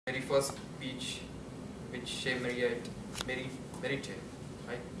first speech which Shay Merritte,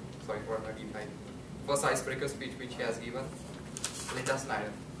 right? Sorry for my define. First icebreaker speech which he has given, Linda Snyder.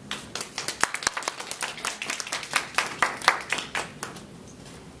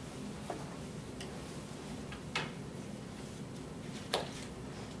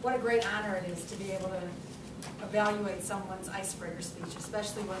 What a great honor it is to be able to evaluate someone's icebreaker speech,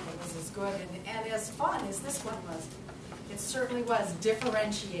 especially one that was as good and as fun as this one was. It certainly was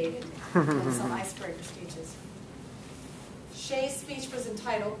differentiated than some icebreaker speeches. Shay's speech was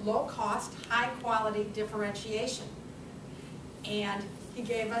entitled Low Cost, High Quality Differentiation. And he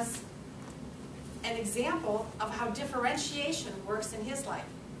gave us an example of how differentiation works in his life.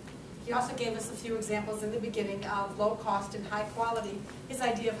 He also gave us a few examples in the beginning of low cost and high quality. His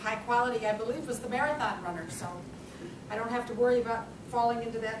idea of high quality, I believe, was the marathon runner, so I don't have to worry about falling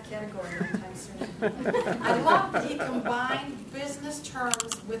into that category anytime soon. I love that he combined business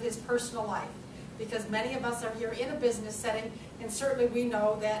terms with his personal life, because many of us are here in a business setting, and certainly we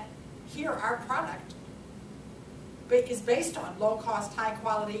know that here our product is based on low cost, high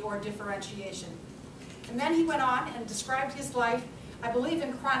quality, or differentiation. And then he went on and described his life, I believe,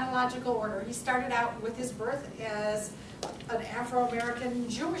 in chronological order. He started out with his birth as an Afro-American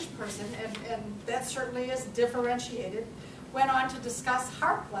Jewish person, and that certainly is differentiated. Went on to discuss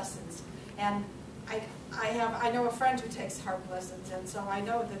harp lessons, and I know a friend who takes harp lessons, and so I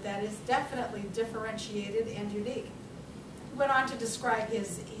know that that is definitely differentiated and unique. Went on to describe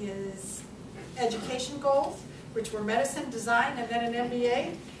his education goals, which were medicine, design, and then an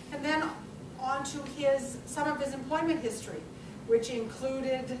MBA, and then on to some of his employment history, which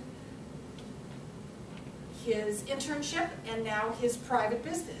included his internship and now his private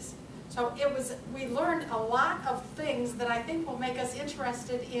business. So we learned a lot of things that I think will make us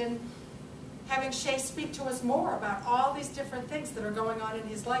interested in having Shay speak to us more about all these different things that are going on in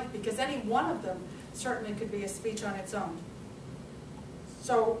his life, because any one of them certainly could be a speech on its own.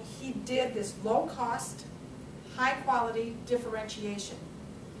 So he did this low cost, high quality differentiation.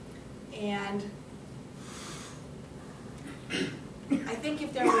 And I think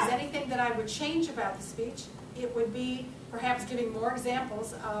if there was anything that I would change about the speech, it would be perhaps giving more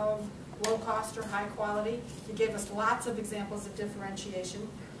examples of low cost or high quality. He gave us lots of examples of differentiation.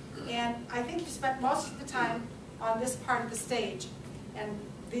 And I think you spent most of the time on this part of the stage. And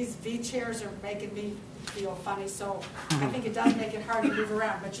these V chairs are making me feel funny, so I think it does make it hard to move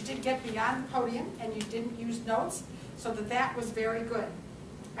around. But you did get beyond the podium, and you didn't use notes, so that was very good.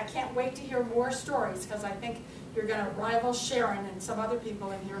 I can't wait to hear more stories, because I think you're going to rival Sharon and some other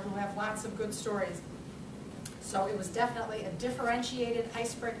people in here who have lots of good stories. So it was definitely a differentiated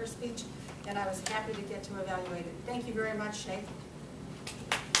icebreaker speech, and I was happy to get to evaluate it. Thank you very much, Shay.